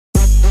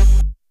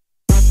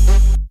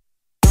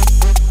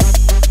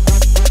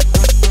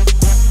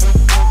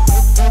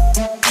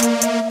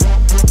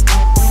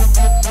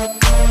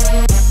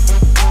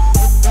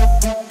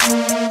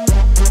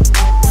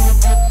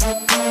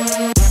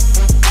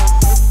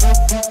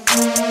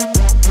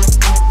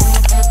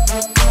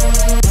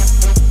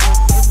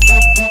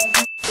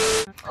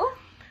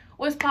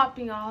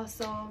y'all.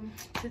 So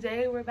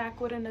today we're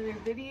back with another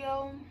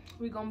video.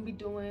 We're gonna be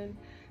doing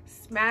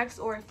smacks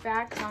or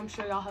facts. I'm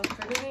sure y'all have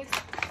heard of this.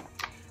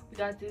 We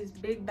got this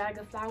big bag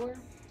of flour,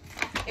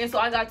 and so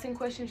I got 10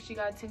 questions, she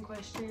got 10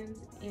 questions,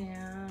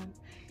 and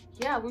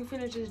yeah, we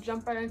finna just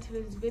jump right into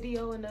this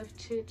video. Enough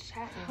chit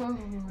chatting. Oh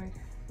Lord.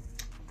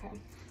 Okay.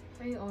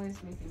 Why you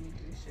always making me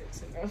do shit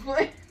so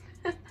girlfriend?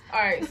 All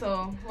right,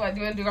 so what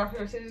do you want to do? Rock,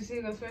 paper, scissors?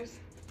 Who goes first?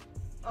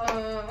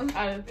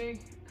 Out of 3.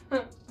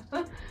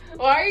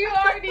 Why are you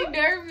already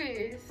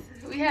nervous?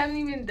 We haven't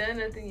even done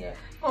nothing yet.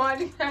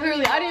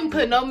 Clearly, I didn't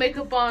put no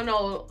makeup on,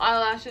 no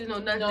eyelashes, no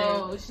nothing.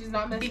 No, she's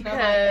not messing up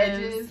my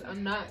edges.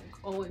 I'm not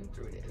going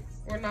through this.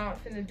 We're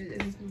not finna do this.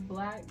 This is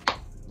black.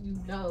 You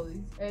know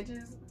these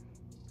edges.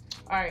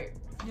 All right.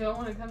 You don't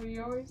want to cover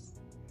yours?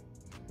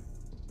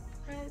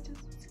 Edges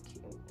is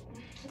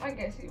cute. I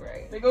guess you're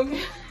right. They go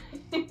get.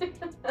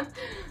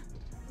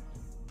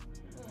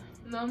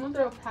 No, I'm gonna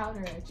throw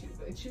powder at you,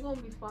 but you're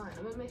gonna be fine.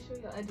 I'm gonna make sure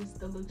your edges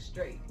still look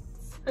straight.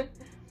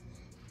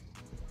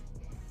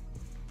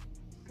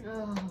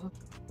 Oh,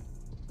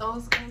 I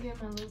was gonna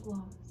get my lip gloss.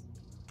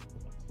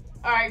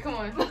 All right, come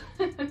on.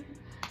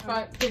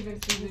 Rock, paper,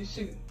 scissors,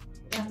 shoot.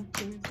 Yeah,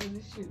 paper,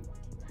 scissors, shoot.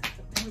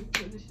 Paper,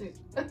 scissors, shoot.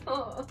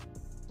 Oh,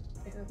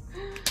 damn.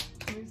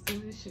 Paper,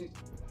 scissors, shoot.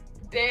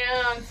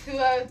 Damn, 2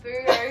 out of 3.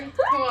 Right?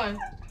 Come on.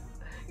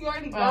 You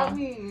already got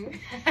me.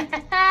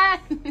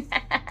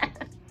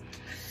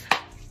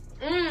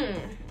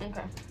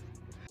 Okay.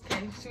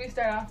 Okay, should we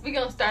start off? We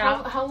gonna start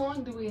off. How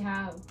long do we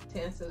have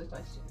to answer the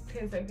question?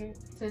 10 seconds.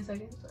 10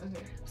 seconds?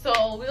 Okay.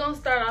 So we're gonna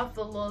start off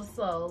a little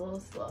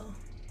slow,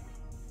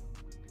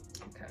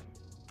 Okay.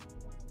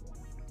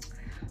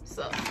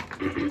 So,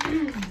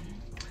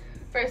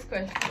 first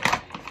question.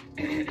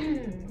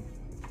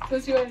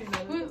 Because you already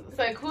know. It's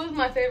like, who's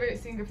my favorite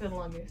singer for the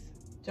longest?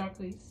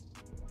 Jacquees.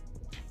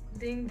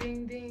 Ding,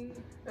 ding, ding.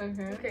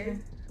 Okay.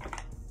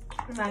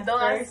 My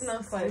Don't ask first no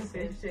question.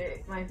 stupid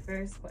shit. My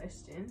first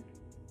question.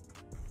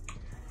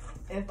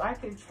 If I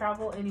could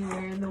travel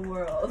anywhere in the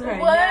world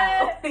right What?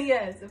 now.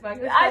 Yes, if I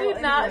could travel I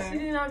did not. anywhere. She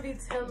did not be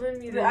telling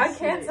me this. I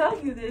can't shit. tell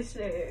you this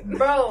shit.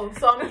 Bro,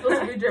 so I'm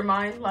supposed to read your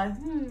mind? Like,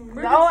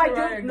 No, I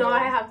do. No,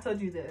 I have told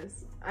you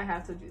this. I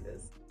have told you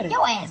this.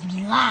 Your ass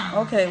be lying.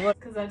 Okay, what?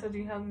 Because I told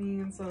you how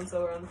me and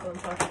so-and-so were on the phone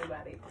talking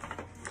about it.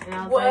 And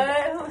I was what?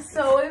 like,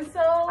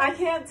 So-and-so? I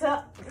can't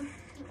tell.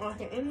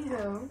 Okay,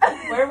 anywho.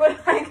 Where would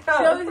I go?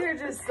 She over here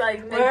just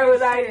like, Where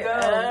would I shit go?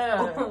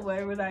 up.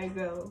 Where would I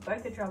go? If I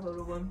could travel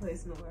to one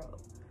place in the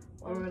world,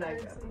 where would I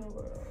go? In the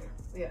world.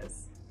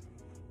 Yes.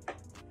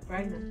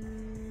 Right now.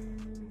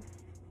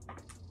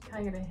 Can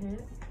I get a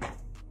hint?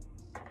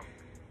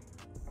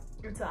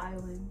 It's an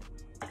island.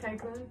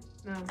 Cancun?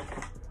 No.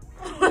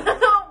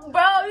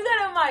 Bro, you got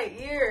it in my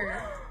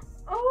ear.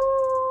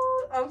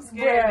 Oh, I'm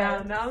scared Bruh.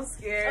 now. Now I'm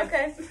scared.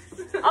 Okay.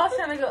 I was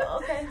trying to go,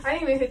 okay. I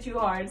didn't even hit you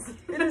hard.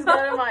 It just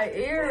got in my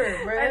ear,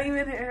 bro. I didn't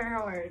even hit her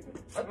hard.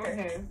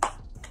 Okay.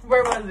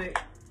 Where was it?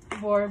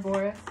 Bora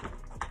Bora.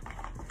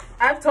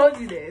 I've told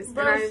you this.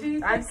 Bro,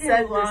 and I've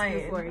said lying.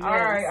 this before. Yes.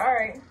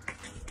 Alright.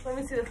 Let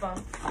me see the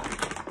phone.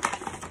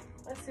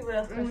 Let's see what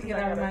else Let me questions get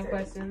I out of got my up there.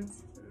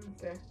 questions.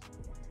 Okay.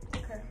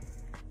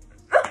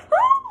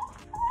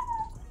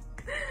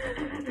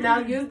 Now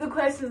use the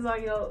questions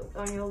on your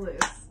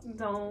list.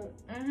 Don't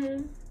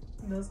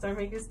start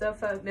making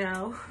stuff up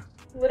now.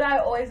 What I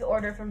always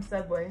order from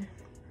Subway?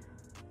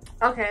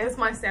 Okay. It's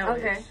my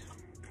sandwich. Okay.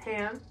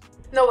 Ham.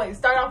 No, wait.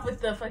 Start off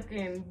with the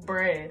fucking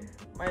bread,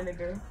 my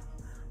nigga.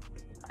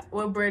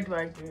 What bread do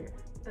I get?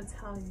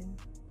 Italian.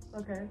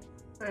 Okay.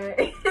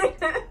 Alright.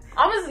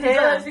 I'm just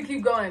gonna let you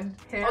keep going.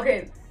 Ham.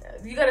 Okay.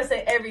 You gotta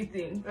say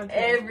everything. Okay.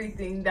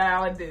 Everything that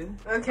I would do.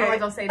 Okay. I'm not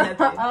gonna say nothing.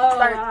 Oh,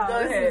 Start, wow. go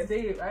This ahead. is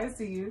deep. I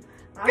see you.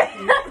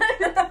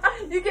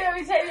 You can't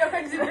be changing your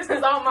questions just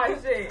because all my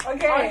shit.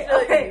 Okay.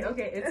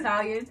 Okay.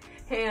 Italian.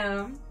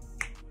 Ham.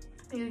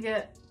 You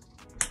get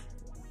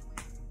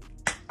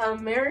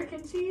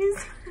American cheese.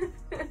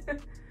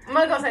 I'm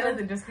not gonna say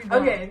nothing, just keep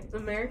going. Okay,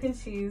 American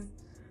cheese,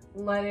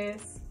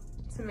 lettuce,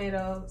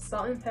 tomato,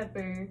 salt and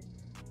pepper,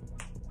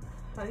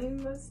 honey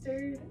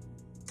mustard,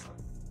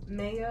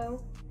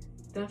 mayo.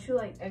 Don't you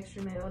like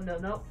extra mayo?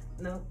 No.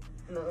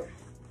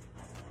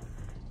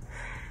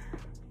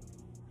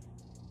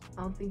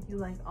 I don't think you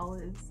like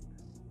olives,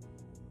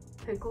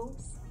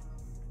 pickles,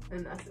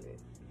 and that's it.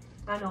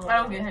 I know. I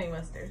don't get honey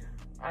mustard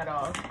at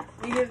all.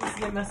 You just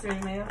get mustard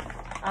and mayo.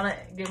 I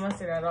don't get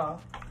mustard at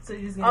all. So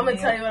you just get I'm gonna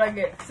mayo. tell you what I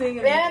get. So you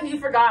And you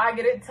forgot I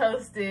get it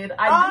toasted.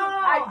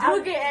 I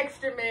do get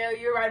extra mayo.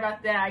 You're right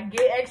about that. I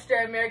get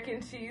extra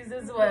American cheese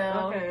as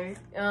well. Okay.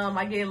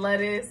 I get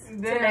lettuce,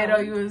 Damn. tomato.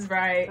 You was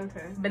right.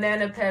 Okay.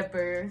 Banana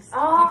peppers.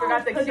 Oh, you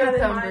forgot the put that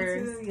in mine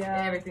cucumbers. too, yeah.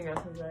 And everything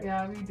else was right.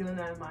 Yeah, I'll be doing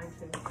that in mine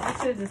too. I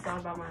should have just thought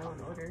about my own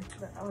order.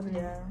 But I wouldn't.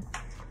 Yeah.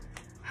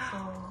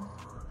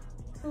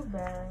 Too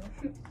bad.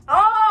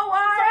 Oh,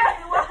 why?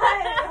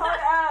 Hold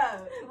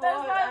up. That's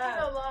Hold not up.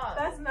 even a lot.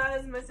 That's not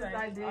as much as Like,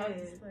 I did.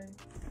 honestly.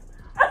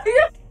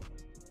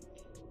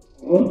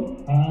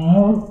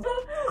 Bro,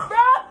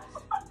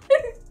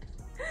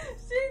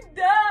 she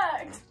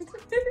ducked.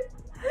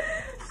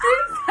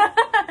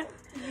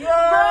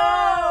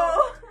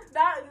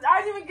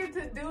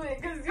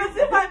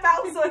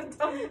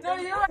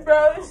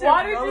 Bro,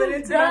 why did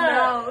you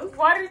duck?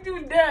 Why did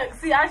you duck?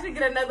 See, I should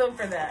get another one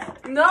for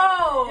that.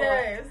 No.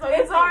 Yeah, so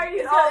it's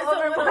already all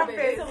over my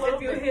face. It's a little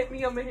if you bit. hit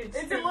me, I'm gonna hit you.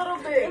 It's a little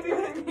bit. If you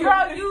hit me,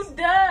 bro, you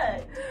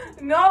duck.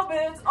 No, but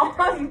it's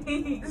on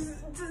me.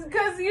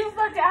 Because you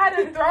fucking had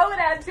to throw it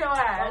at your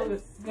ass. Oh,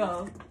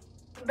 go.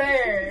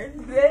 There.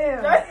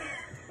 Damn.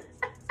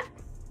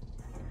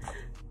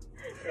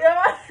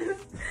 Yeah.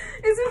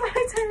 Is it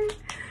my turn?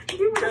 Give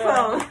me the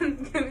phone.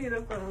 Give me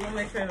the phone. Let me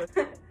make sure.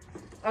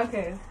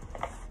 Okay.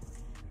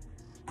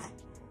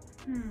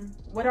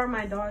 What are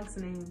my dogs'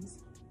 names?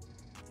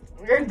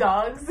 Your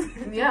dogs?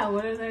 Yeah,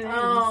 what are their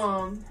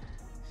names?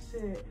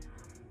 Shit.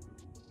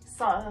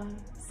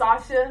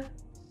 Sasha.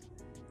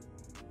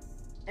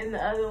 And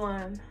the other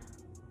one.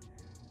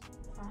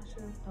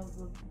 Sasha. Oh,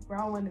 the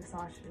brown one is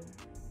Sasha.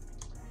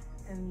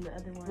 And the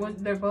other one.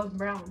 They're both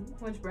brown.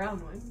 Which brown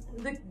one?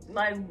 The,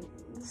 like,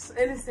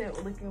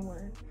 innocent looking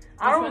one.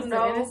 I don't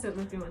know. The innocent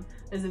looking one.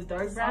 Is it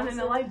dark brown and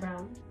a light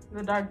brown?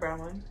 The dark brown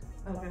one.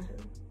 Okay.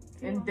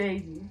 Sasha. And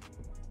Daisy.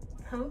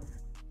 Who?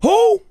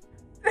 Who?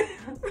 Wait,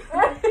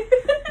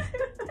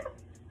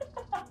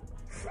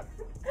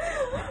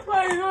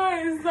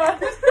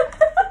 Sasha.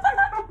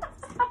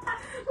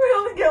 We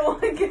only get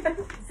one guess.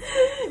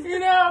 You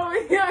know,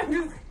 we got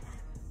just.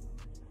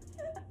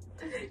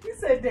 You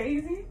said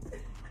Daisy?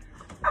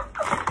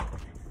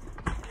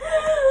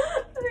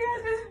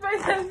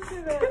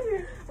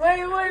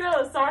 Wait,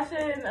 no, Sasha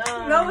and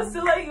No, it's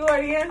too late. You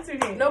already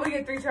answered it. No, we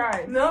get 3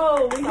 tries.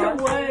 No, we get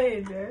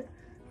Sasha. 1.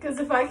 Because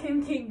if I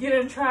can keep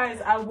getting tries,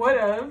 I would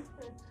have.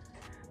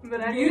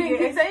 But I You didn't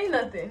keep saying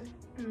nothing.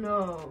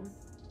 No.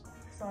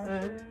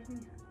 Sasha.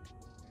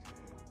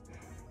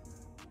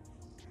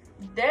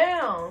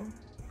 Damn.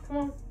 Come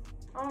on.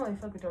 I don't really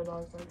fuck with your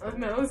dogs like that.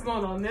 No, what's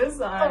going on this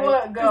side? Oh,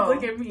 what? Go. Just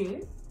look at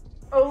me.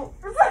 Oh.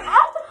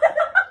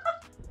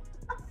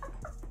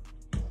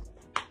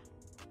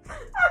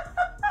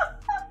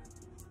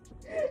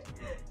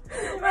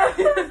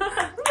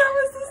 That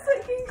was the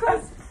second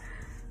question.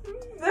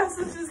 That's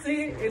what you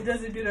see. It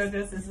doesn't do no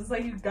justice. It's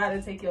like you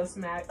gotta take your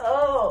smack.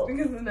 Oh.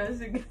 Because then that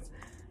shit gets...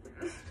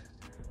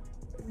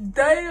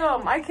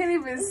 Damn. I can't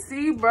even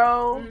see,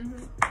 bro.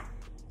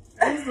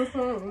 Where's the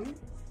phone?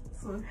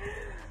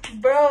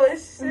 Bro,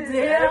 it's shit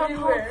Damn.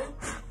 everywhere.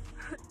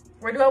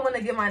 Where do I want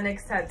to get my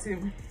next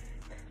tattoo?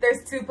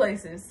 There's 2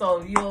 places,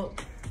 so you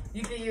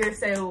can either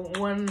say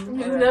one.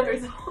 You've never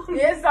told me.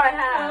 Yes, I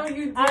have. No,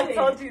 you didn't. I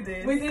told you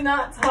this. We did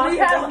not talk We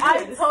have. about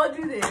I this. told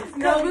you this.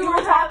 No, we you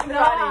were talking have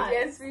about not. it.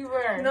 Yes, we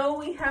were. No,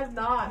 we have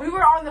not. We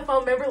were on the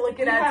phone. Remember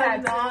looking We at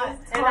have not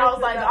tattoos, and I was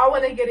talked like, about- I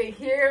want to get it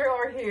here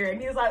or here,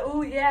 and he was like,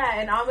 ooh yeah,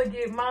 and I'm gonna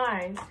get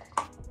mine.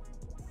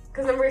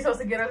 Cause remember we were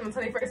supposed to get it on the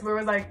 21st. We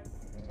was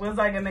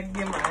like gonna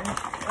get mine.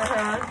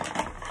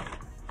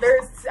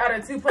 There's out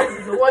of 2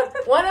 places.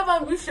 One of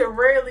them you should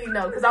really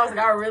know, because I was like,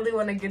 I really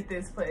want to get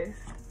this place.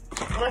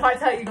 What if I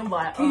tell you, you can be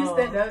like, Can you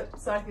stand up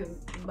so I can,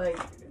 like,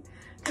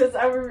 because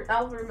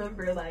I'll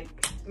remember, like,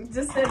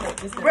 just stand up.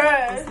 Just stand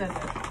up. Just stand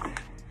up.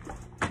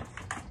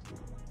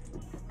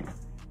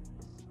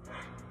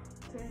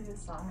 Turn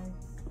this side.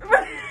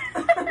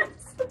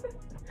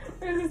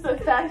 Is this a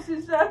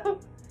fashion show?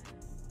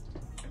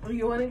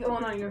 You want to get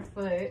one on your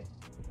foot.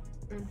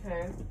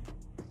 Okay.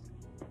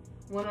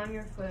 One on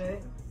your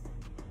foot.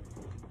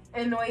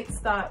 And wait,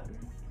 stop.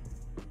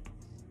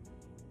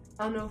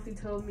 I don't know if you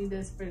told me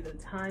this for the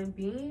time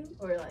being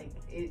or like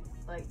it,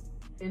 like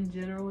in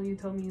general, you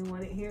told me you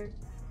want it here.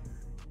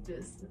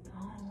 Just,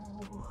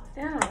 oh.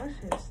 Damn, that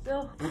shit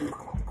still.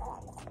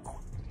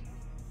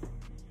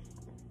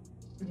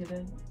 You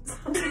did.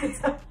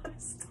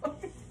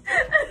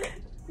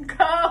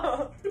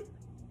 Go.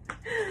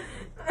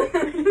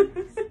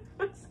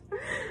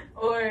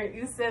 Or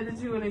you said that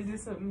you want to do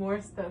some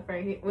more stuff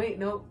right here. Wait,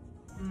 nope.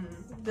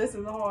 This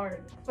is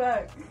hard.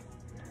 Fuck.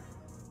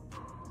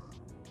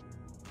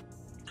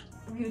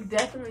 You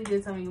definitely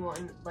did tell me you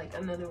want like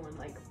another one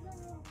like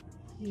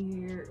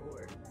here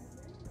or.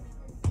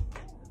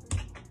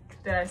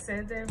 Did I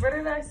say that? What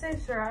did I say,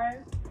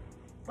 Shirai?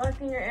 Lock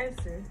in your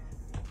answer.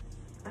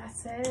 I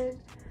said.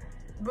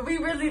 But we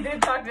really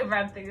did talk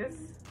about this.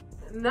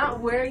 Not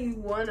where you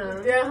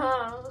wanna.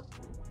 Yeah,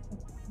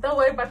 Don't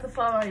worry about the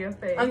fall on your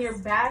face. On your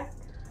back.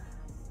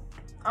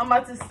 I'm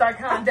about to start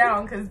counting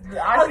down because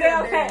I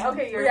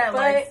Okay. Your foot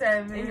like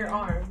 7 and your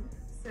arm.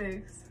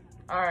 6.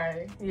 All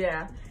right,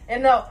 yeah.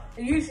 And no,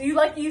 you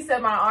like you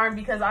said my arm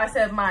because I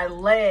said my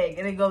leg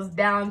and it goes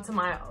down to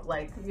my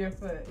like your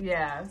foot.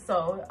 Yeah,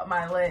 so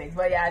my leg.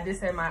 But yeah, I did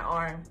say my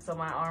arm, so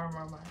my arm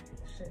or my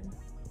shit.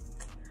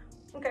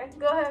 Okay,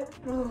 go ahead.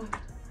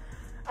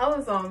 I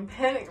was on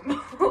panic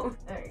mode. All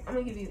right, I'm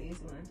gonna give you the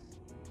easy one.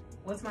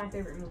 What's my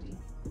favorite movie?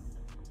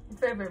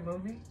 Favorite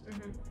movie?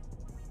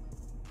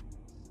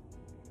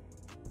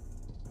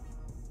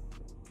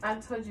 I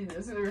told you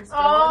this. We're still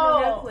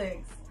on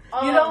Netflix.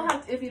 You don't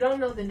have to, if you don't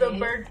know the name.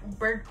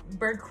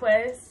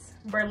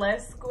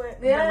 Burlesque or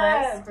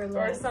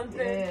something.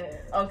 Yeah.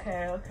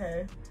 Okay.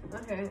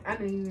 Okay, I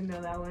didn't even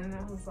know that one. And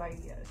I was like,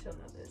 yeah, she'll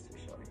know this for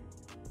sure.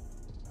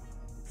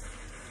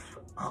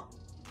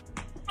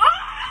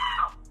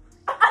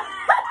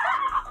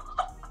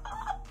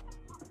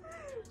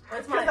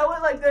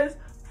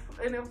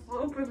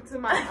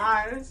 into my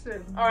eyes.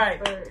 All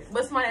right.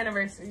 What's my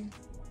anniversary?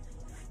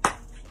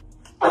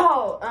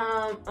 Oh,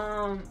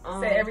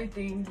 say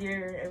everything.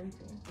 Year,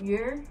 everything.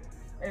 Year?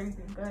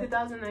 Everything. Go ahead.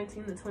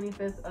 2019, the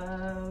 25th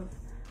of.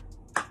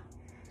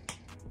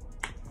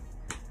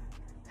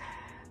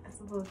 That's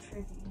a little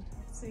tricky.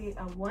 See,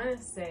 I want to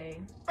say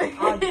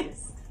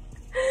August.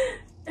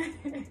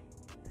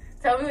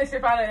 Tell me what your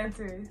final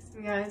answer is.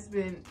 Yeah, it's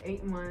been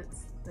 8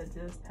 months that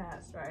just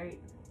passed, right?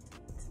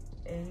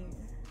 8,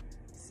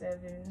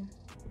 7,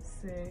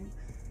 6,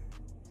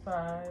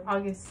 5.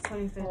 August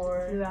 25th,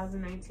 4,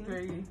 2019.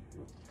 3.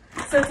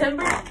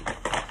 September?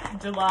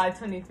 July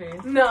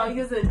 25th. No,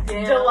 you're a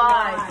damn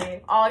July.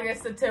 lie.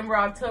 August, September,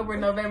 October,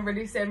 November,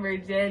 December,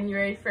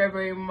 January,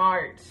 February,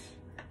 March.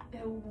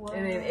 It was.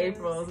 And then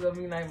April is going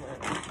to be 9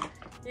 months.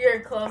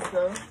 You're close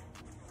though.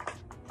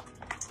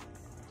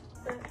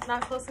 But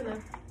not close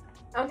enough.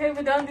 Okay,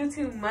 but don't do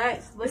too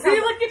much. Look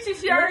at you,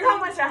 she already. Look how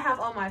much I have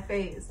on my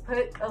face.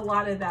 Put a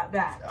lot of that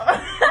back.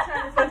 I'm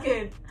trying to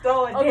fucking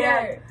throw it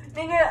down.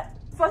 Nigga,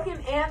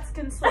 fucking ants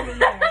can swim in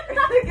there.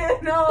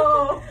 Nigga,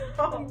 no.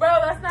 Bro,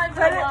 that's not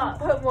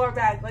good. Put more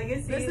back. Like,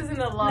 it's this isn't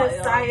a lot.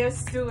 Messiah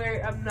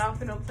Stewart, I'm not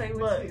gonna play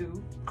with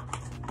you.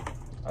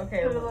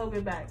 Okay. Put a little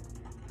bit back.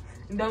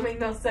 And don't make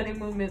no sudden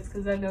movements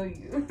because I know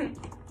you.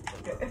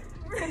 Okay.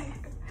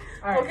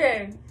 All right.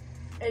 Okay.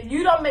 And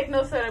you don't make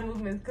no sudden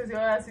movements because your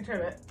ass you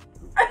turn it.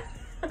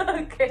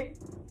 Okay.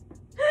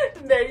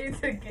 There, you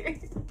took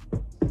it.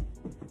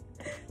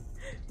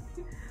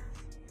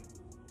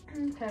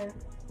 Okay.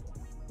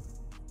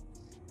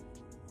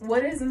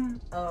 What is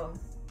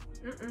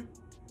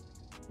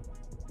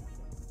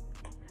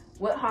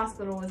What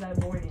hospital was I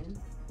born in?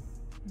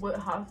 What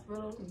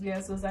hospital?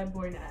 Yes, was I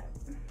born at?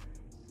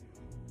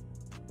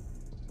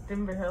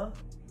 Denver Hill.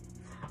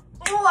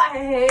 Oh, I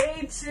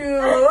hate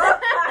you.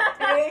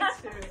 I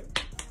hate you.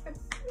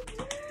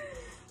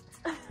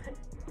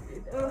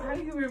 Oh, how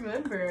do you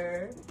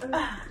remember?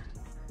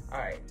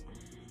 Alright.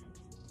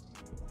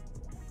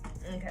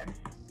 Okay.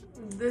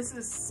 This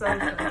is so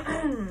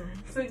good.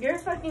 So you're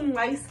fucking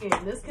light skin.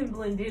 This can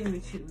blend in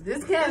with you.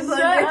 This can't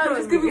blend in with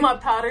Just give me my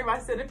powder, my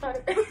setting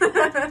powder.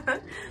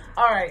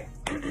 Alright.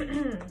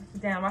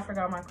 Damn, I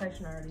forgot my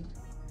question already.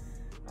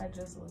 I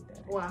just looked at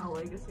it. Wow,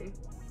 legacy.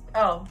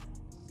 Oh.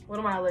 What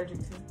am I allergic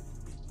to?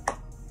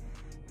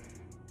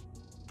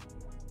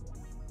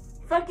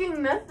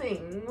 Fucking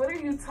nothing. What are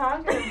you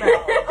talking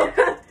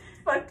about?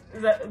 Fuck.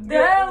 Is that,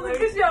 damn, look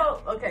at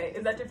yo. Okay,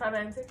 is that your final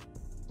answer?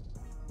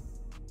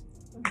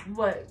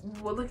 What?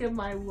 Well, look at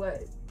my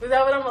what? Is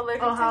that what I'm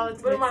allergic to? How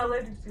it's what am I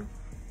allergic to?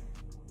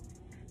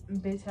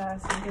 Bitch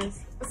ass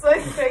niggas.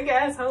 Like fake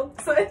ass hoe.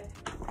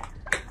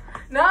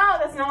 No,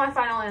 that's not my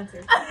final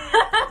answer.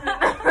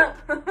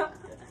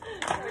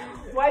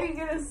 Why are you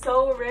getting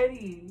so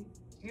ready?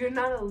 You're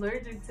not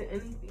allergic to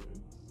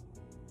anything.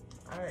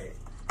 Alright.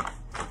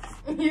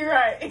 You're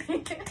right.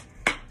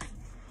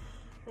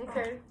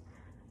 Okay.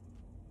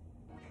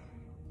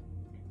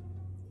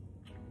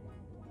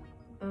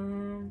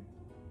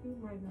 You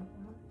might not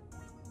know.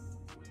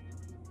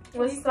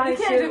 What size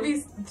shoe? You can't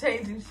just be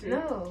changing shit.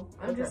 No,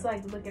 I'm just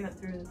like looking up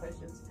through the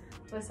questions.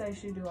 What size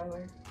shoe do I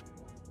wear?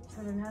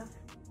 7.5.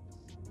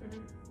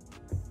 Mm-hmm.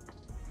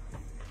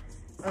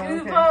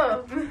 Scoop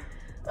up.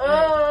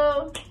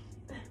 Oh.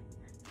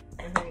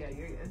 Okay, yeah,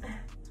 you're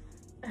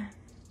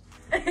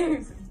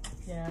good.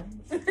 Yeah.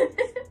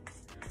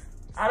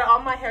 Out of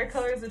all my hair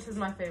colors, which is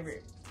my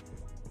favorite?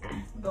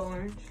 The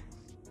orange.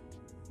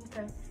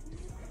 Okay.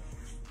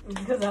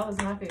 Because that was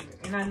my favorite.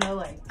 And I know,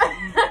 like,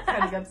 you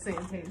kind of got the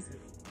same taste.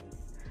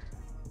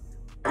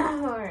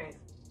 Alright.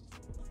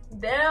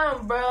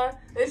 Damn, bruh.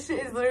 This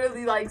shit is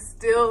literally, like,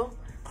 still...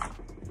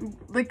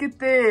 Look at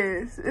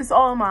this. It's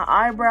all on my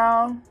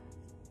eyebrow.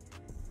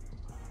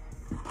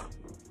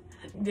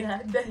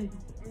 Yeah, dang.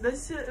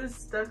 This shit is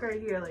stuck right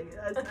here. Like,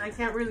 I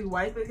can't really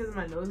wipe it because of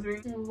my nose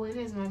ring. When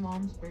is my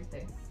mom's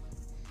birthday?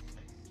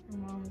 My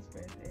mom's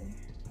birthday.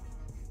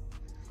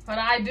 But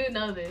I do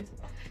know this.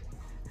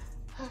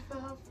 I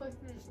fell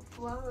fucking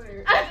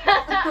flower.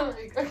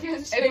 Like, okay,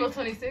 April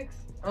 26th.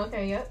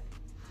 Okay, yep.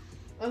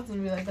 I was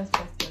gonna be like, that's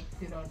fucked up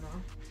if you don't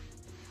know.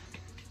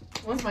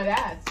 When's my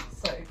dad's?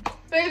 Sorry.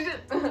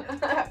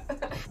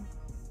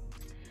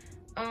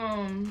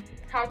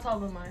 How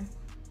tall am I?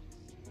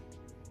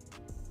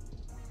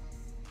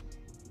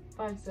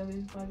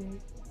 5'7", 5'8".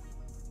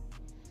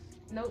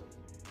 Nope.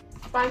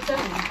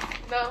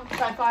 5'7". No.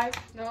 5'5".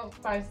 No.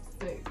 5'6".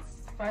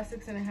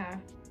 5'6.5".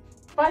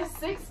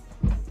 5'6".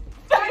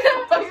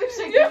 You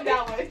should give me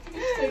that one.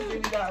 You should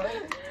give me that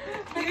one.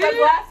 Because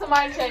last time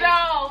I checked,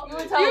 no, you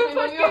were telling me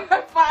when you were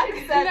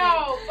 5'7". No,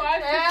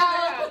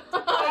 5'6.5".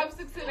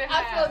 5'6.5". I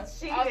feel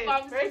cheated.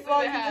 First of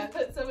all, you just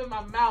put some in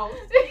my mouth.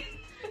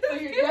 So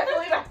you're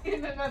definitely not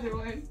getting another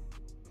one.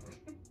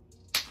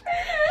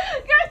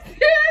 God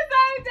damn,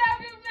 sorry, damn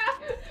your mouth.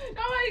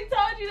 Nobody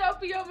told you to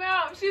open your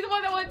mouth. She's the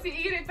one that wanted to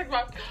eat it.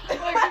 Like,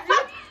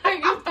 are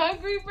you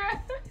hungry, bro?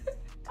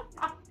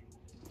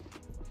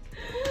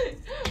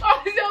 Why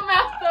is your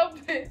mouth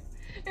open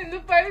in the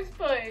first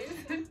place?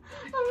 I'm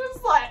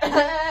just like,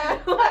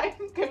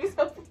 give me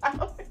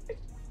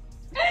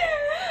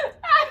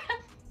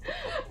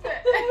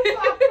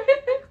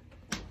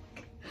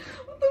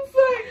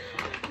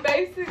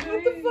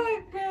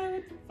fuck, bro?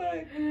 What the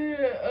fuck?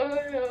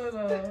 Oh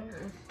no.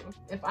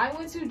 If I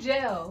went to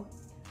jail,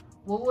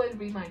 what would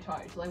be my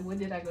charge? Like, what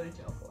did I go to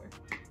jail for?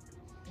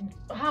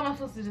 How am I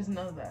supposed to just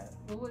know that?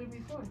 What would it be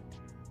for?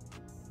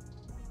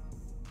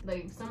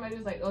 Like, if somebody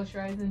was like, oh,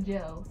 Shari's in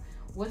jail,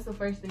 what's the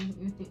first thing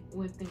you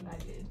would think I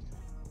did?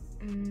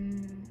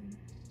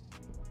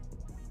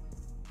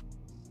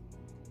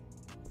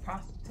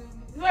 Prostitute.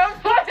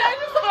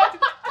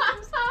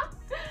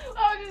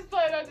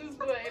 I'm just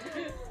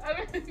playing.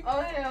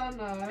 Oh, hell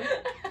no.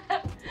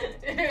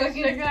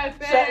 Fucking got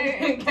that.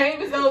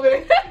 Game is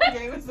over.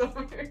 Game is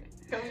over.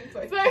 Come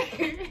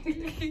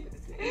play.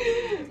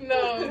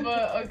 No,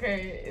 but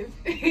okay.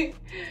 If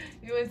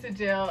you went to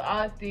jail,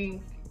 I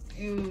think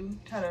you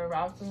try to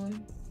rob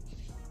someone.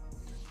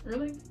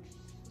 Really?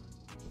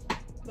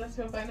 That's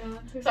your final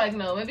answer? It's like,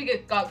 no, maybe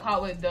got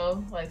caught with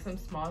dough, like some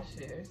small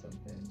shit or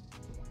something.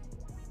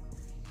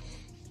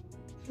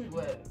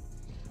 What?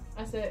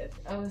 I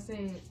was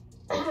saying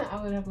I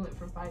would have went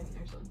for fighting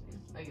or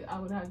something. Like, I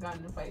would have gotten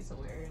in a fight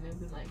somewhere and then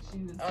been like, she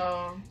was,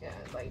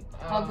 like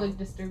public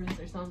disturbance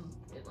or something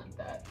like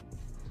that.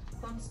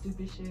 Some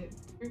stupid shit.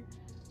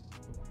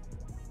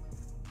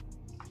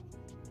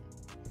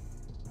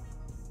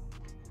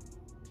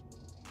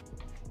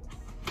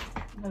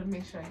 Gotta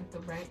make sure I get the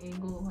right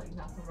angle, like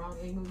not the wrong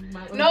angle. You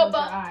might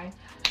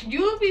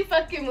you be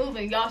fucking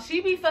moving, y'all.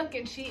 She be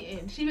fucking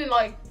cheating. She been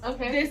like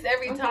this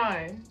every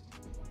time.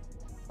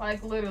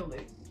 Like,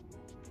 literally.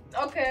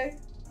 Okay.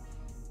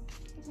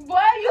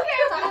 What? You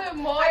can't do it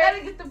more. I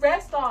gotta get the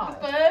rest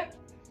off. The fuck?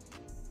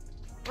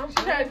 I'm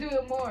trying to do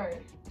it more.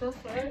 The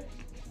fuck?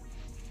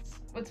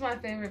 What's my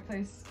favorite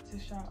place to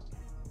shop?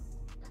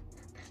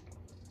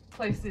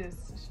 Places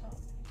to shop.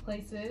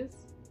 Places?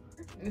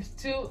 There's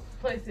 2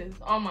 places.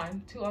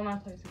 Online. 2 online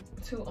places.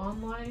 2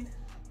 online?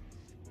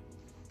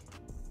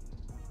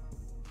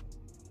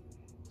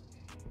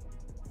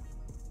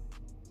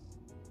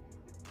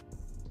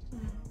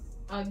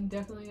 I'm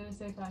definitely gonna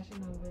say Fashion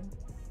Nova.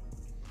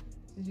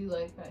 Did you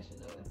like Fashion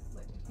Nova?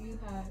 Like, if you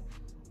had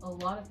a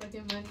lot of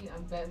fucking money, I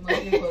bet most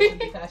of your clothes would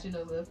be Fashion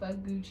Nova. Fuck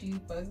Gucci,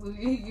 fuck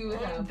Louis, you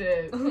would have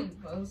dead.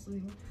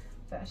 mostly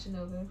Fashion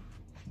Nova.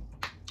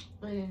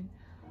 And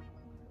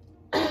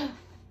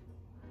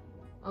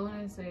I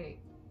want to say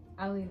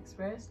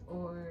AliExpress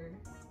or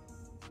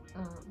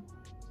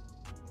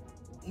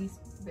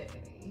East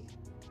Bay.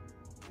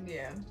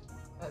 Yeah.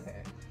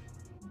 Okay.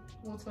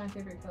 What's my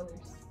favorite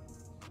colors?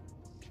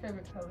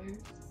 Favorite colors?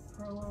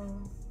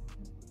 Pearl,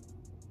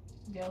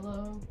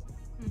 Yellow,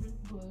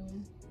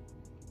 blue,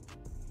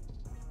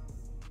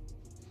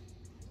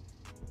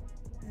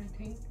 and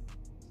pink,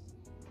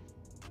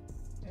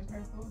 and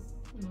purple.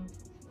 No,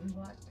 and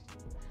black.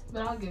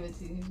 But I'll give it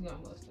to you. He's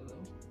got most of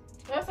them.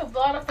 That's a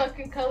lot of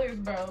fucking colors,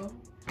 bro.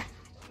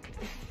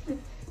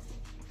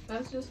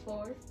 That's just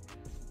 4.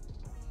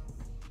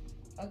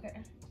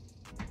 Okay.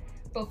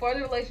 Before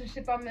the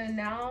relationship I'm in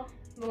now,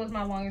 what was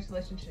my longest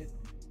relationship?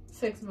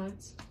 6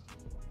 months.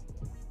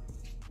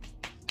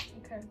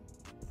 Okay.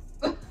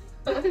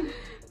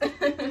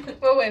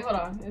 Well, wait, hold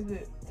on. Is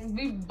it?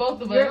 We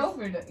both of us. You're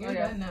over it. You're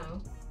done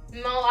now.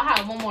 No, I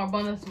have one more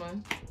bonus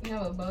one. You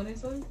have a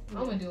bonus one? Yeah.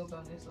 I'm gonna do a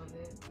bonus one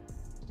then.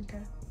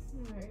 Okay.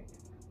 Alright.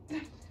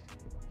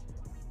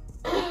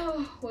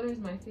 What is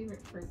my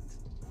favorite fruit?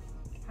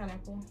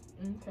 Pineapple.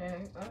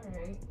 Okay,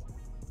 alright.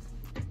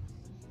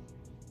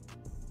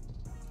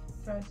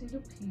 Try to see the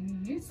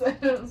peas. I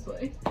was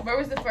like, where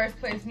was the first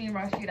place me and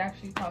Rashid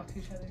actually talked to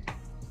each other?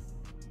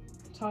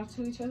 Talk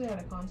to each other at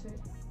a concert?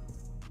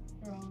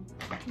 Wrong.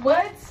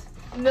 What?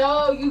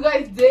 No, you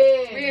guys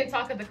did. We didn't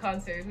talk at the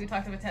concert. We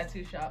talked at a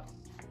tattoo shop.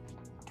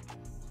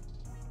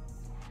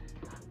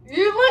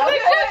 You look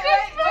wait, at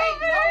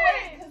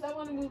because I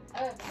want to move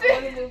up.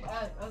 I want to move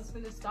up. I was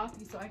going to stop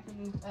you so I can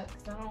move up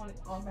because I don't want it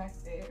all back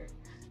there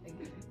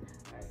again.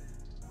 Alright.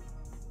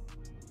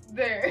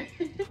 There.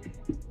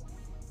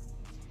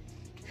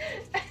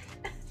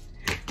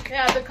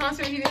 Yeah, at the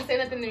concert he didn't say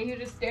nothing. He was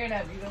just staring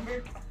at me.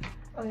 Remember?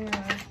 Oh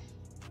yeah.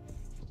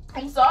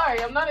 I'm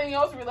sorry. I'm not in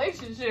y'all's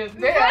relationship.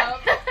 Damn.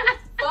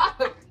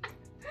 Fuck.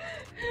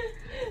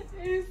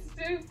 You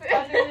stupid.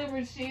 I knew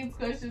Rashid's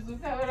questions were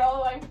coming. I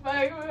was like,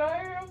 fuck,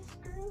 I'm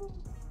screwed.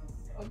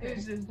 Okay.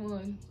 It's just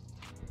one.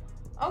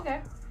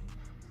 Okay.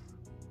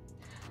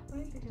 What are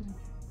you thinking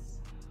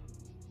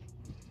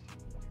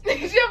of?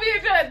 She'll be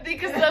here trying to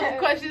think of some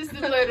questions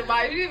similar to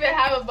mine. You didn't even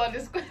have a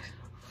bonus question.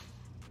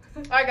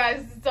 Alright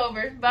guys, it's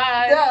over.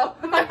 Bye. No.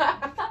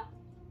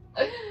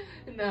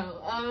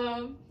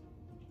 No.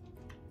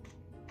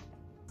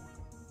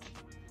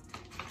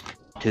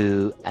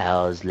 2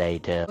 hours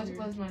later. What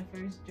was my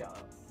first job?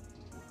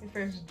 Your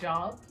first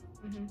job?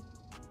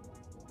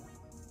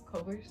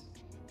 Culver's.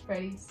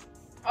 Freddy's.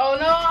 Oh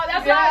no,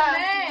 that's what I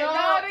meant. No,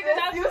 nigga,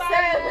 that's you what said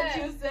I that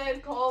meant. you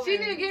said Culver's. She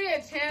didn't give me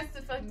a chance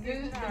to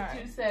fucking But try.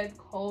 you said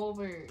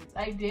Culver's.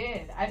 I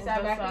did. I Well,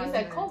 sat that's back and you what I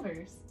said meant.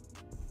 Culver's.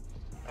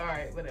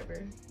 Alright,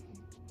 whatever.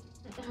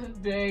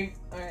 Dang.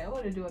 Alright, I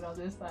want to do it on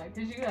this side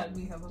because you got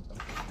me.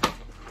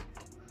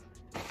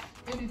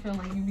 It be feeling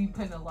like you be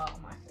putting a lot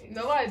on my face.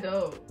 No, I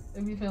don't.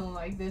 It be feeling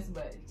like this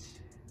much.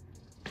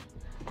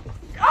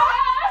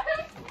 Ah!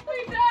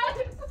 We done.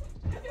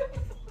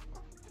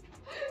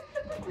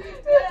 We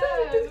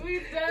done. We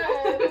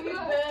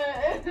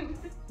done.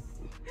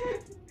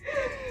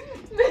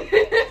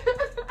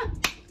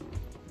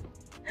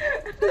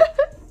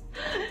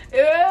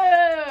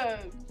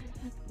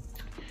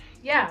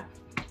 Yeah.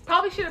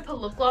 Probably should have put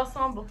lip gloss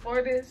on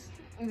before this.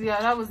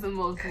 Yeah, that was the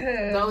most.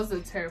 That was a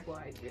terrible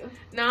idea.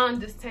 Now I'm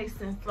just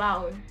tasting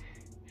flour.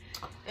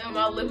 And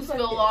my lips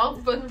feel all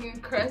fucking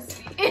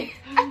crusty.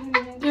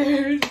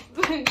 There's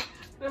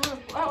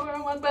flour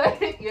on my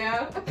butt.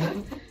 Yeah.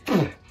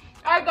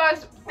 Alright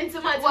guys,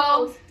 into my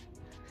toes.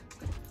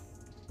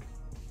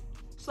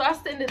 So that's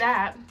the end of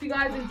that. If you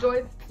guys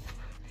enjoyed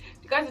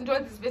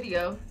this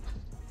video,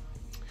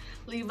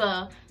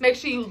 make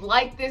sure you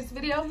like this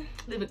video,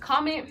 leave a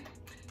comment,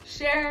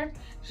 share,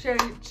 show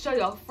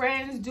your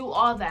friends, do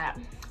all that.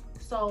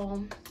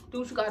 So do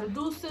what you gotta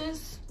do,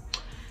 sis.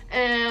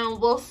 And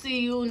we'll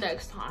see you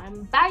next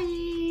time.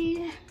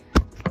 Bye.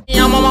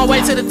 I'm on my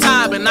way to the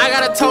top, and I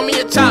gotta tell me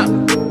a chop.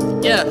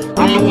 Yeah,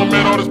 I'm the one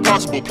made all this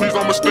possible. Please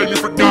don't mistake me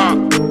for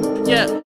God. Yeah.